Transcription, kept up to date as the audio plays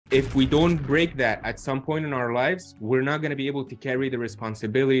If we don't break that at some point in our lives, we're not going to be able to carry the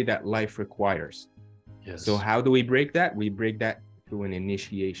responsibility that life requires. Yes. So how do we break that? We break that through an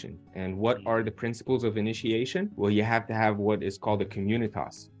initiation. And what are the principles of initiation? Well, you have to have what is called a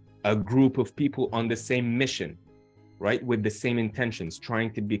communitas, a group of people on the same mission, right? With the same intentions,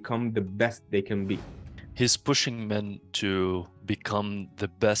 trying to become the best they can be. He's pushing men to become the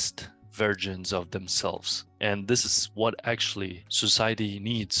best versions of themselves. And this is what actually society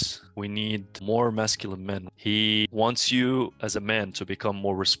needs. We need more masculine men. He wants you as a man to become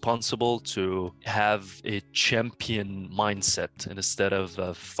more responsible, to have a champion mindset instead of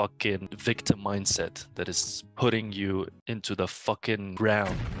a fucking victim mindset that is putting you into the fucking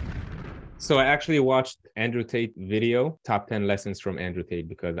ground. So I actually watched Andrew Tate video, top 10 lessons from Andrew Tate,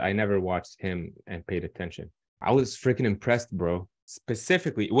 because I never watched him and paid attention. I was freaking impressed, bro.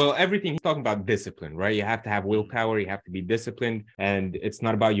 Specifically, well, everything he's talking about discipline, right? You have to have willpower, you have to be disciplined, and it's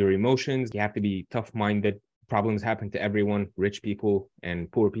not about your emotions. You have to be tough-minded. Problems happen to everyone, rich people and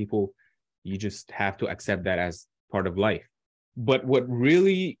poor people. You just have to accept that as part of life. But what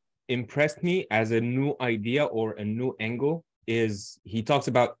really impressed me as a new idea or a new angle is he talks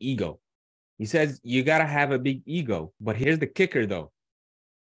about ego. He says, you got to have a big ego. But here's the kicker, though.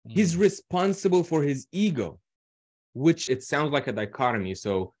 He's responsible for his ego, which it sounds like a dichotomy.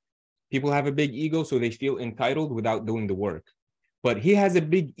 So people have a big ego, so they feel entitled without doing the work. But he has a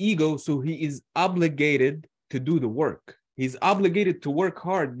big ego, so he is obligated to do the work. He's obligated to work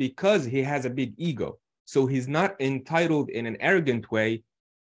hard because he has a big ego. So he's not entitled in an arrogant way.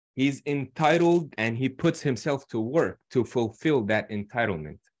 He's entitled and he puts himself to work to fulfill that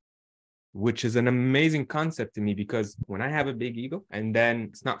entitlement, which is an amazing concept to me, because when I have a big ego and then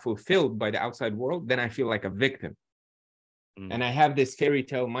it's not fulfilled by the outside world, then I feel like a victim. And I have this fairy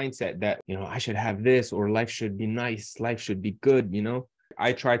tale mindset that, I should have this, or life should be nice, life should be good,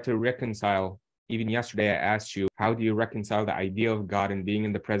 I try to reconcile. Even yesterday, I asked you, how do you reconcile the idea of God and being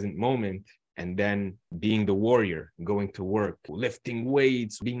in the present moment, and then being the warrior, going to work, lifting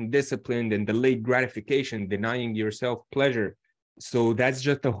weights, being disciplined, and delayed gratification, denying yourself pleasure. So that's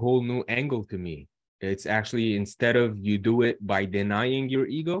just a whole new angle to me. It's actually, instead of you do it by denying your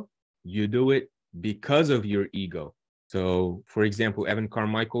ego, you do it because of your ego. So, for example, Evan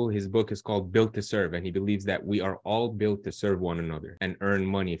Carmichael, his book is called Built to Serve, and he believes that we are all built to serve one another and earn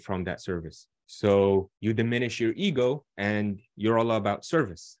money from that service. So you diminish your ego and you're all about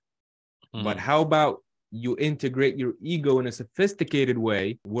service. But how about you integrate your ego in a sophisticated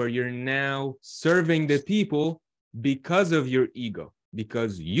way where you're now serving the people because of your ego,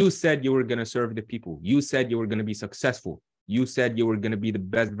 because you said you were going to serve the people. You said you were going to be successful. You said you were going to be the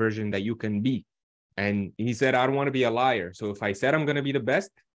best version that you can be. And he said, I don't want to be a liar. So if I said I'm going to be the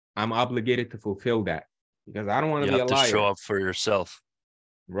best, I'm obligated to fulfill that, because I don't want to be a liar. You have to show up for yourself.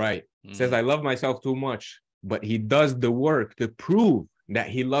 Right. He says, I love myself too much, but he does the work to prove that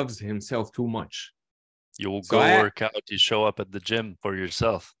he loves himself too much. You will work out, you show up at the gym for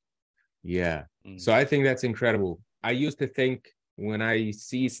yourself. Yeah. So I think that's incredible. I used to think when I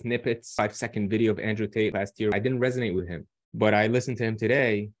see snippets, 5-second video of Andrew Tate last year, I didn't resonate with him. But I listened to him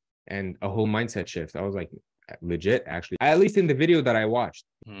today and a whole mindset shift. I was like, legit, actually. At least in the video that I watched.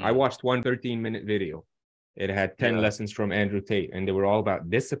 I watched one 13-minute video. It had 10 lessons from Andrew Tate, and they were all about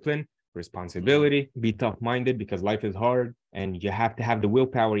discipline, responsibility, be tough-minded because life is hard, and you have to have the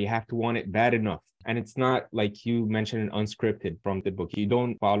willpower. You have to want it bad enough. And it's not like you mentioned unscripted from the book. You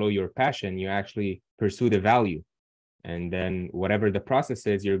don't follow your passion. You actually pursue the value. And then whatever the process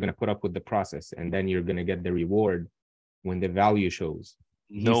is, you're going to put up with the process, and then you're going to get the reward when the value shows.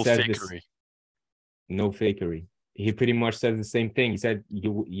 No fakery. No fakery. He pretty much says the same thing. He said,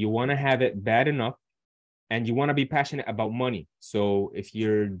 you want to have it bad enough, and you want to be passionate about money. So if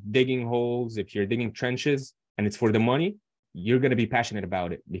you're digging holes, if you're digging trenches, and it's for the money, you're going to be passionate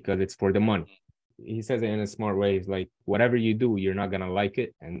about it because it's for the money. He says it in a smart way. It's like, whatever you do, you're not going to like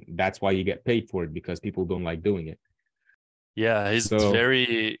it. And that's why you get paid for it, because people don't like doing it. Yeah, he's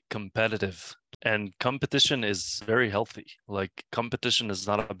very competitive, and competition is very healthy. Like, competition is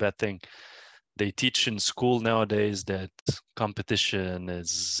not a bad thing. They teach in school nowadays that competition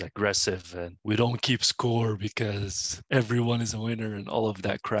is aggressive and we don't keep score because everyone is a winner and all of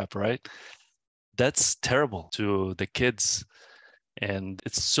that crap, right? That's terrible to the kids. And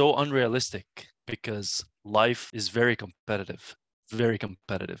it's so unrealistic because life is very competitive,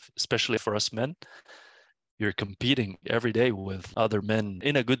 especially for us men. You're competing every day with other men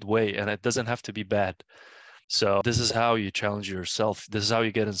in a good way, and it doesn't have to be bad. So this is how you challenge yourself. This is how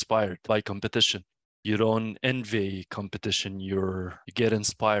you get inspired, by competition. You don't envy competition. You get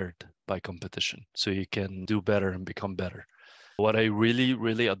inspired by competition so you can do better and become better. What I really,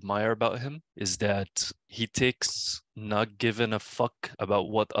 really admire about him is that he takes not giving a fuck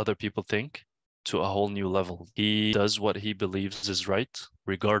about what other people think to a whole new level. He does what he believes is right,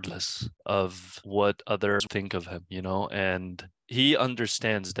 regardless of what others think of him, and he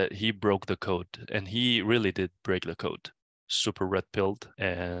understands that he broke the code, and he really did break the code. Super red pilled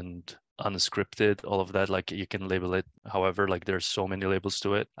and unscripted, all of that, like you can label it however, like there's so many labels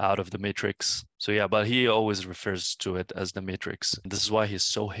to it, out of the matrix. So yeah, but he always refers to it as the matrix. This is why he's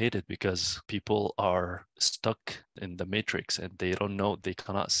so hated, because people are stuck in the matrix and they don't know, they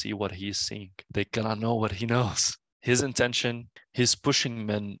cannot see what he's seeing, they cannot know what he knows. His intention, he's pushing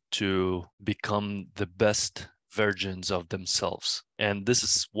men to become the best versions of themselves. And this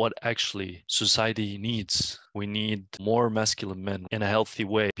is what actually society needs. We need more masculine men in a healthy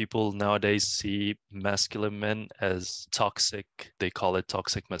way. People nowadays see masculine men as toxic. They call it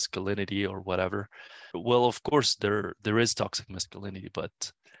toxic masculinity or whatever. Well, of course, there is toxic masculinity, but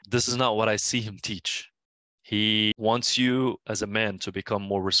this is not what I see him teach. He wants you as a man to become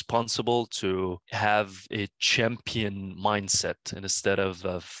more responsible, to have a champion mindset instead of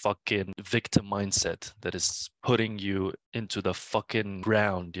a fucking victim mindset that is putting you into the fucking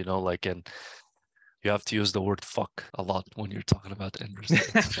ground, and you have to use the word fuck a lot when you're talking about Andrew.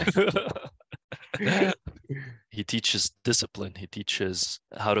 He teaches discipline. He teaches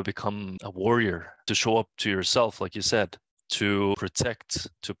how to become a warrior, to show up to yourself, like you said, to protect,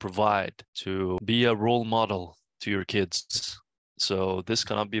 to provide, to be a role model to your kids. So this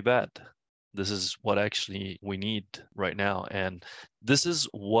cannot be bad. This is what actually we need right now. And this is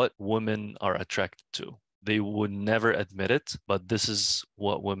what women are attracted to. They would never admit it, but this is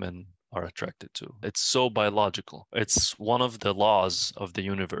what women are attracted to. It's so biological. It's one of the laws of the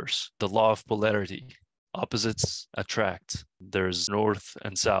universe, the law of polarity. Opposites attract. There's north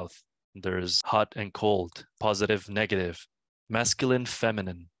and south. There's hot and cold, positive, negative, masculine,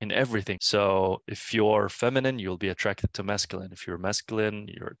 feminine in everything. So if you're feminine, you'll be attracted to masculine. If you're masculine,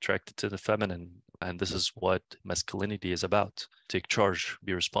 you're attracted to the feminine. And this is what masculinity is about. Take charge,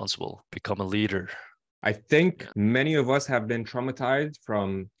 be responsible, become a leader. I think many of us have been traumatized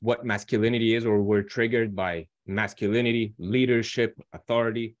from what masculinity is, or we're triggered by masculinity, leadership,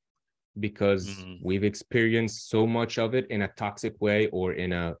 authority, because we've experienced so much of it in a toxic way or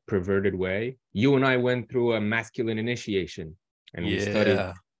in a perverted way. You and I went through a masculine initiation, and we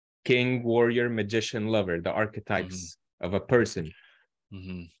studied king, warrior, magician, lover, the archetypes of a person.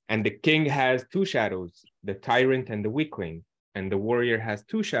 And the king has two shadows, the tyrant and the weakling. And the warrior has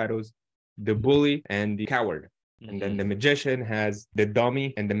two shadows, the bully and the coward. And then the magician has the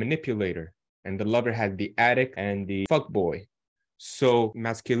dummy and the manipulator. And the lover has the addict and the fuckboy. So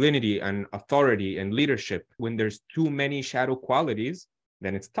masculinity and authority and leadership, when there's too many shadow qualities,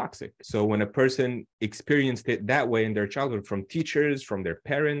 then it's toxic. So when a person experienced it that way in their childhood, from teachers, from their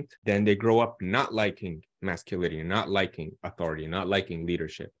parent, then they grow up not liking masculinity, not liking authority, not liking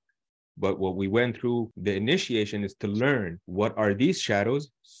leadership. But what we went through the initiation is to learn what are these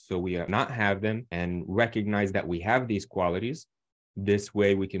shadows, so we not have them, and recognize that we have these qualities. This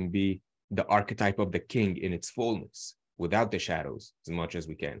way we can be the archetype of the king in its fullness, without the shadows, as much as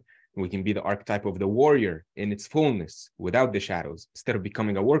we can. We can be the archetype of the warrior in its fullness, without the shadows. Instead of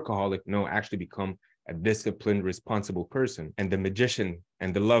becoming a workaholic, no, actually become a disciplined, responsible person. And the magician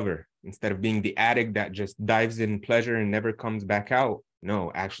and the lover, instead of being the addict that just dives in pleasure and never comes back out,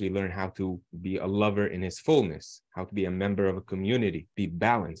 no, actually learn how to be a lover in his fullness, how to be a member of a community, be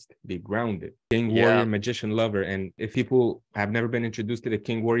balanced, be grounded. King, warrior, magician, lover. And if people have never been introduced to the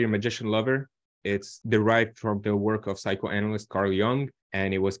king, warrior, magician, lover, it's derived from the work of psychoanalyst Carl Jung,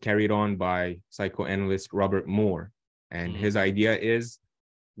 and it was carried on by psychoanalyst Robert Moore. And his idea is,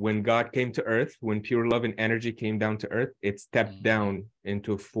 when God came to earth, when pure love and energy came down to earth, it stepped down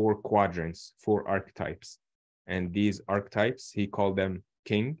into 4 quadrants, 4 archetypes. And these archetypes, he called them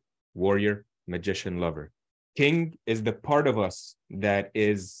king, warrior, magician, lover. King is the part of us that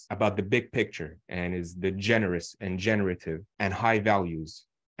is about the big picture and is the generous and generative and high values.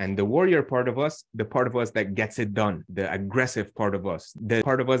 And the warrior part of us, the part of us that gets it done, the aggressive part of us, the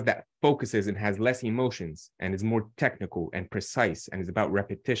part of us that focuses and has less emotions and is more technical and precise and is about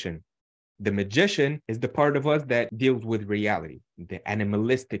repetition. The magician is the part of us that deals with reality, the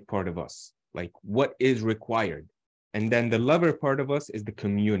animalistic part of us, like what is required. And then the lover part of us is the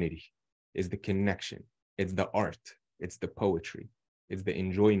community, is the connection, it's the art, it's the poetry, it's the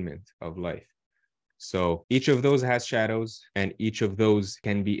enjoyment of life. So each of those has shadows, and each of those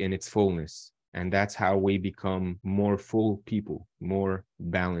can be in its fullness. And that's how we become more full people, more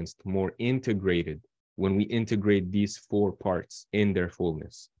balanced, more integrated, when we integrate these 4 parts in their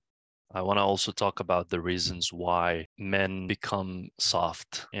fullness. I want to also talk about the reasons why men become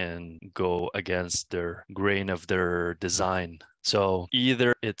soft and go against their grain of their design. So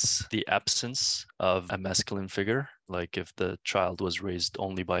either it's the absence of a masculine figure, like if the child was raised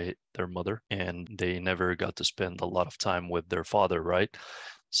only by their mother and they never got to spend a lot of time with their father, right?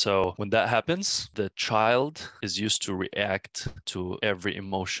 So when that happens, the child is used to react to every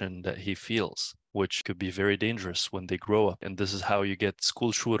emotion that he feels, which could be very dangerous when they grow up. And this is how you get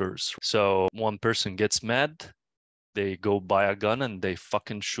school shooters. So one person gets mad, they go buy a gun and they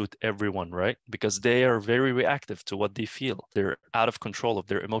fucking shoot everyone, right? Because they are very reactive to what they feel. They're out of control of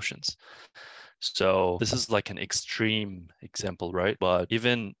their emotions. So this is like an extreme example, right? But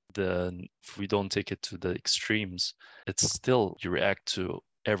even if we don't take it to the extremes, it's still you react to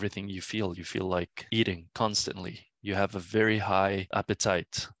everything you feel. You feel like eating constantly. You have a very high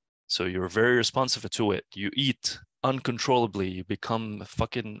appetite. So you're very responsive to it. You eat uncontrollably. You become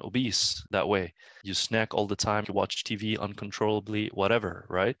fucking obese that way. You snack all the time. You watch TV uncontrollably, whatever,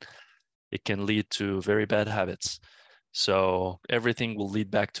 right? It can lead to very bad habits. So everything will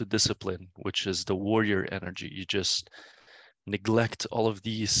lead back to discipline, which is the warrior energy. You just neglect all of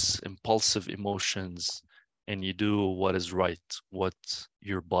these impulsive emotions and you do what is right, what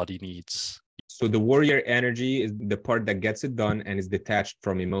your body needs. So the warrior energy is the part that gets it done and is detached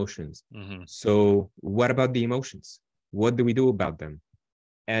from emotions. Mm-hmm. So what about the emotions? What do we do about them?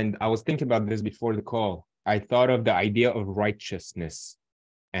 And I was thinking about this before the call. I thought of the idea of righteousness.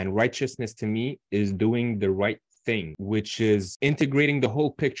 And righteousness to me is doing the right thing, which is integrating the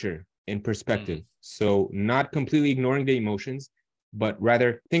whole picture in perspective. Mm-hmm. So not completely ignoring the emotions, but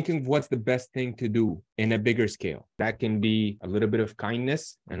rather thinking of what's the best thing to do in a bigger scale. That can be a little bit of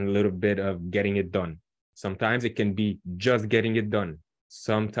kindness and a little bit of getting it done. Sometimes it can be just getting it done.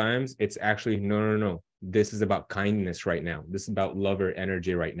 Sometimes it's actually, no. This is about kindness right now. This is about lover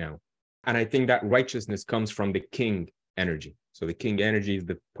energy right now. And I think that righteousness comes from the king energy. So the king energy is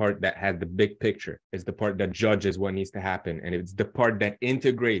the part that has the big picture. It's the part that judges what needs to happen. And it's the part that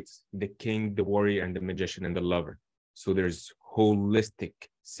integrates the king, the warrior, and the magician and the lover. So there's holistic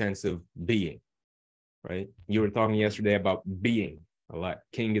sense of being, right? You were talking yesterday about being a lot.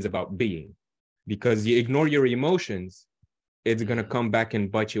 King is about being. Because you ignore your emotions, it's going to come back and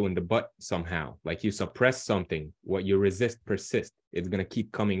bite you in the butt somehow. Like you suppress something, what you resist persists. It's going to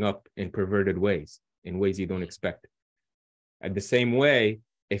keep coming up in perverted ways, in ways you don't expect. At the same way,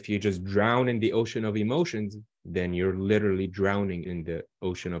 if you just drown in the ocean of emotions, then you're literally drowning in the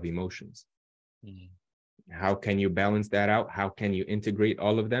ocean of emotions. How can you balance that out? How can you integrate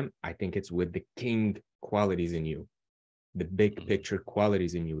all of them? I think it's with the king qualities in you, the big picture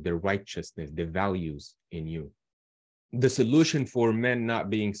qualities in you, the righteousness, the values in you. The solution for men not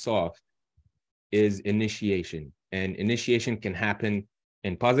being soft is initiation. And initiation can happen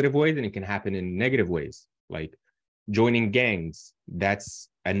in positive ways and it can happen in negative ways, like joining gangs. That's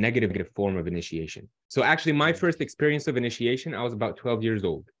a negative form of initiation. So actually, my first experience of initiation, I was about 12 years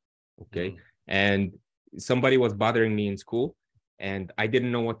old. Okay. And somebody was bothering me in school and I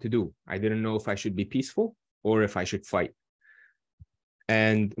didn't know what to do. I didn't know if I should be peaceful or if I should fight.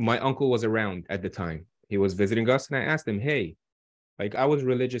 And my uncle was around at the time. He was visiting us and I asked him, hey, like I was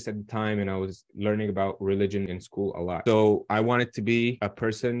religious at the time and I was learning about religion in school a lot. So I wanted to be a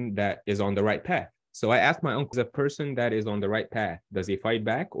person that is on the right path. So I asked my uncle, as a person that is on the right path, does he fight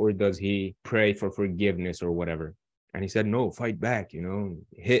back or does he pray for forgiveness or whatever? And he said, no, fight back,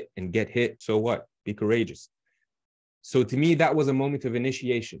 hit and get hit. So what? Be courageous. So to me, that was a moment of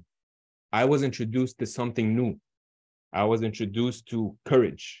initiation. I was introduced to something new. I was introduced to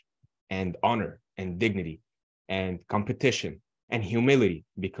courage and honor and dignity and competition and humility,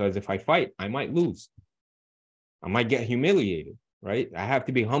 because if I fight, I might lose. I might get humiliated, right? I have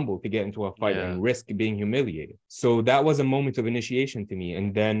to be humble to get into a fight and risk being humiliated. So that was a moment of initiation to me.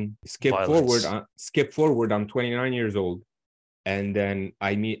 And then skip forward, I'm 29 years old. And then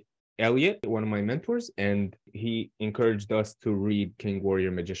I meet Elliot, one of my mentors, and he encouraged us to read King,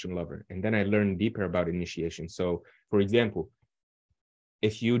 Warrior, Magician, Lover. And then I learned deeper about initiation. So, for example,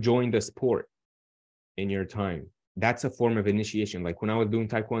 if you joined a sport in your time, that's a form of initiation. Like when I was doing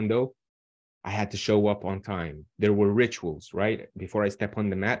Taekwondo, I had to show up on time. There were rituals, right? Before I step on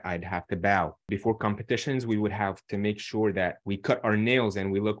the mat, I'd have to bow. Before competitions, we would have to make sure that we cut our nails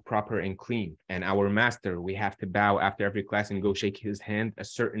and we look proper and clean. And our master, we have to bow after every class and go shake his hand a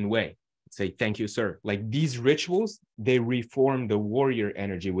certain way. Say, thank you, sir. Like these rituals, they reform the warrior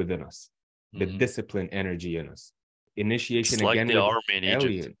energy within us, the discipline energy in us. Initiation it's again like the with army in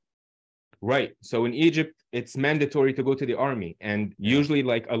Elliot. Egypt. Right. So in Egypt, it's mandatory to go to the army. And usually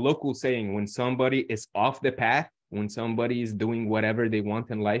like a local saying, when somebody is off the path, when somebody is doing whatever they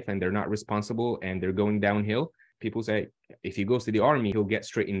want in life and they're not responsible and they're going downhill, people say, if he goes to the army, he'll get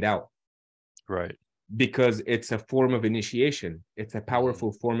straightened out. Right. Because it's a form of initiation. It's a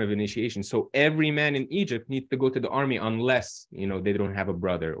powerful form of initiation. So every man in Egypt needs to go to the army unless, they don't have a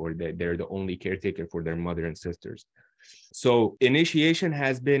brother or they're the only caretaker for their mother and sisters. So initiation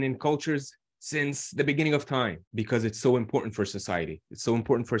has been in cultures since the beginning of time because it's so important for society. It's so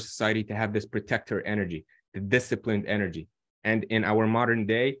important for society to have this protector energy, the disciplined energy. And in our modern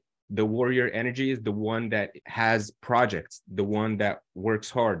day, the warrior energy is the one that has projects, the one that works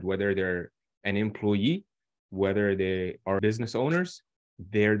hard, whether they're an employee, whether they are business owners,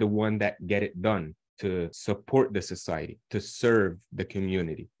 they're the one that get it done to support the society, to serve the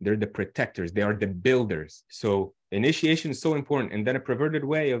community. They're the protectors, they are the builders. So initiation is so important. And then a perverted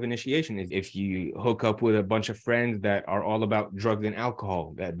way of initiation is if you hook up with a bunch of friends that are all about drugs and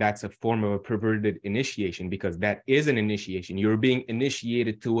alcohol, that's a form of a perverted initiation, because that is an initiation. You're being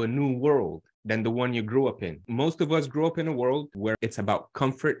initiated to a new world than the one you grew up in. Most of us grew up in a world where it's about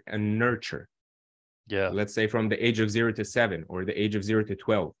comfort and nurture. Yeah. Let's say from the age of 0 to 7 or the age of 0 to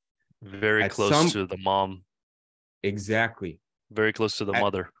 12. Very close to the mom. Exactly. Very close to the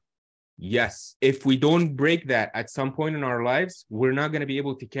mother. Yes. If we don't break that at some point in our lives, we're not going to be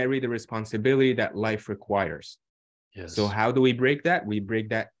able to carry the responsibility that life requires. Yes. So how do we break that? We break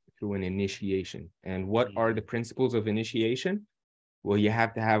that through an initiation. And what are the principles of initiation? Well, you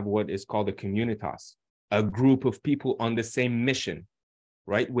have to have what is called a communitas, a group of people on the same mission,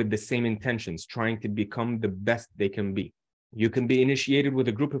 right? With the same intentions, trying to become the best they can be. You can be initiated with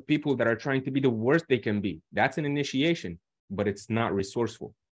a group of people that are trying to be the worst they can be. That's an initiation, but it's not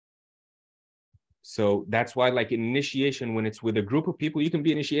resourceful. So that's why, like, initiation, when it's with a group of people, you can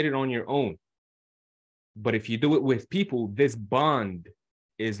be initiated on your own. But if you do it with people, this bond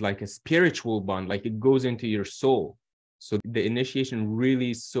is like a spiritual bond, like it goes into your soul. So the initiation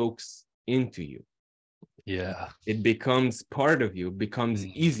really soaks into you. Yeah. It becomes part of you, becomes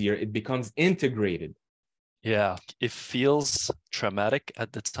easier, it becomes integrated. Yeah, it feels traumatic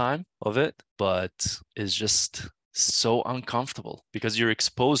at the time of it, but it's just so uncomfortable because you're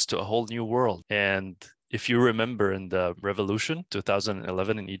exposed to a whole new world. And if you remember in the revolution,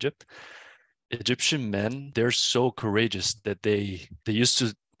 2011 in Egypt, Egyptian men, they're so courageous that they used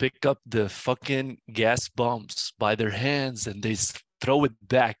to pick up the fucking gas bombs by their hands and they throw it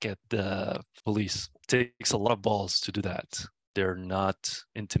back at the police. It takes a lot of balls to do that. They're not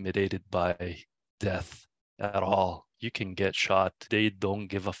intimidated by death at all. You can get shot. They don't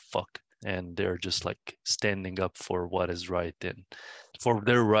give a fuck. And they're just like standing up for what is right and for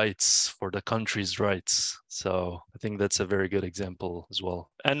their rights, for the country's rights. So I think that's a very good example as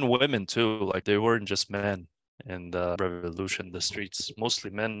well. And women too, like they weren't just men in the revolution, the streets,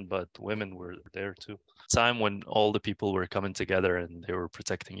 mostly men, but women were there too. Time when all the people were coming together and they were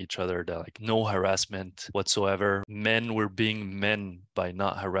protecting each other, that like no harassment whatsoever. Men were being men by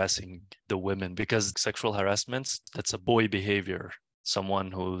not harassing the women, because sexual harassment, that's a boy behavior.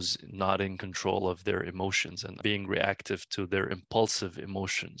 Someone who's not in control of their emotions and being reactive to their impulsive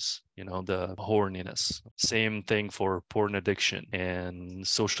emotions, the horniness. Same thing for porn addiction and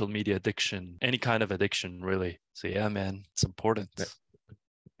social media addiction, any kind of addiction, really. So yeah, man, it's important.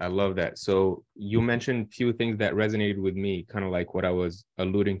 I love that. So you mentioned a few things that resonated with me, kind of like what I was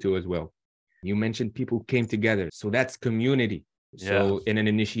alluding to as well. You mentioned people came together. So that's community. So in an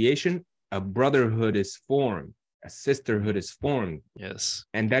initiation, a brotherhood is formed. A sisterhood is formed. Yes.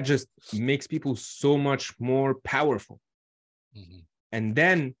 And that just makes people so much more powerful. And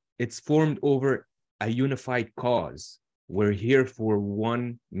then it's formed over a unified cause. We're here for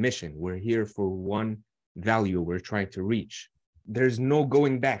one mission. We're here for one value we're trying to reach. There's no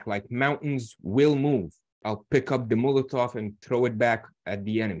going back. Like, mountains will move. I'll pick up the Molotov and throw it back at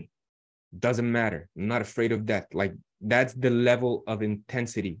the enemy. Doesn't matter. I'm not afraid of death. Like, that's the level of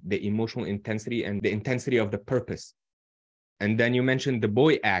intensity, the emotional intensity and the intensity of the purpose. And then you mentioned the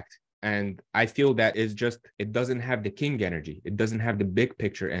boy act. And I feel that is just, it doesn't have the king energy. It doesn't have the big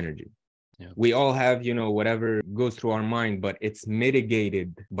picture energy. Yeah. We all have, whatever goes through our mind, but it's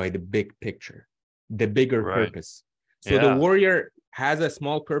mitigated by the big picture, the bigger purpose. So the warrior has a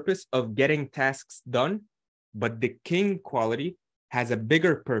small purpose of getting tasks done, but the king quality has a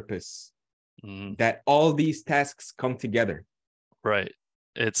bigger purpose, that all these tasks come together. Right.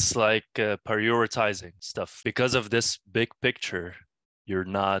 It's like prioritizing stuff. Because of this big picture, you're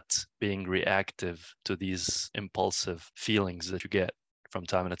not being reactive to these impulsive feelings that you get from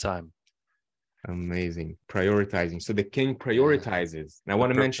time to time. Amazing. Prioritizing. So the king prioritizes. And I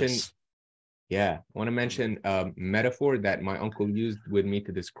want to mention a metaphor that my uncle used with me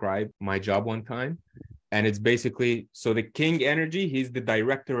to describe my job one time. And it's basically, so the king energy, he's the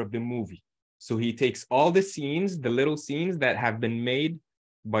director of the movie. So he takes all the scenes, the little scenes that have been made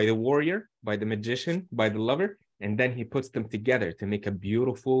by the warrior, by the magician, by the lover, and then he puts them together to make a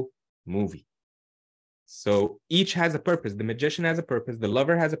beautiful movie. So each has a purpose. The magician has a purpose, the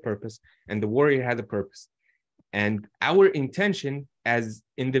lover has a purpose, and the warrior has a purpose. And our intention as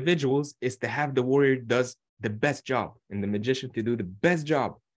individuals is to have the warrior does the best job, and the magician to do the best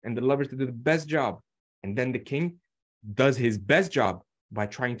job, and the lover to do the best job. And then the king does his best job by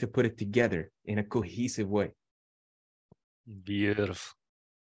trying to put it together in a cohesive way. Beautiful.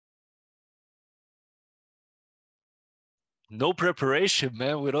 No preparation,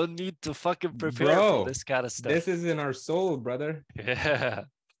 man. We don't need to fucking prepare for this kind of stuff. This is in our soul, brother. Yeah.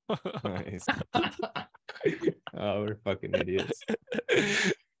 Nice. Oh, we're fucking idiots.